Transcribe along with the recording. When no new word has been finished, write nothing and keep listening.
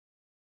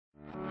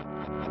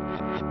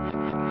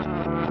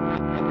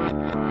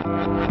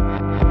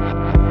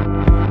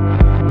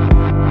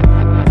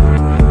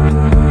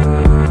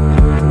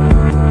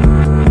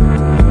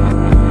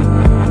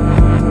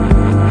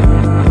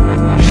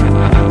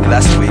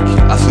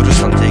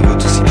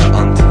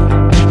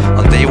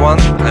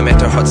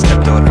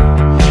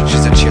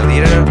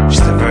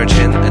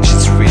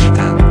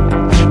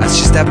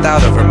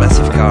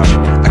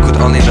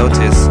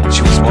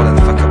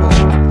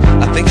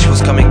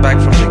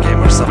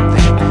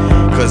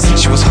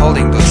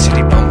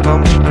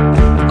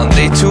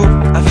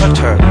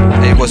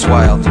goes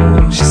wild.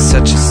 She's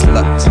such a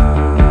slut.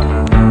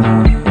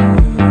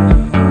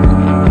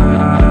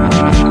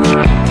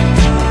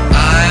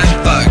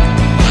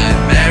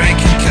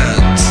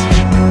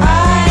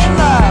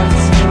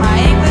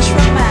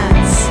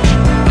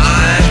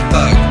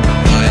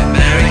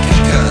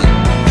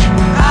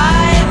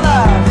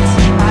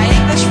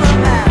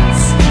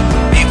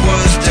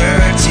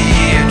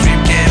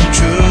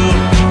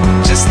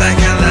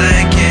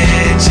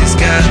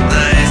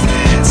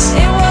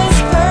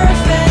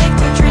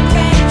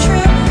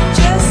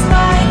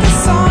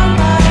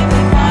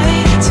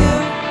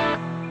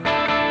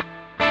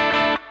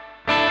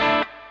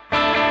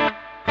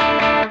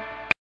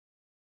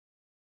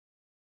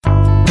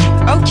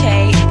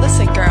 Okay,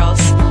 listen girls,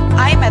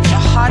 I met the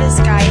hottest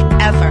guy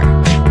ever.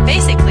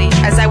 Basically,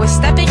 as I was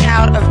stepping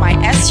out of my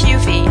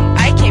SUV,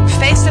 I came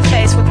face to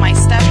face with my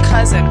step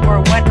cousin or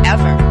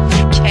whatever.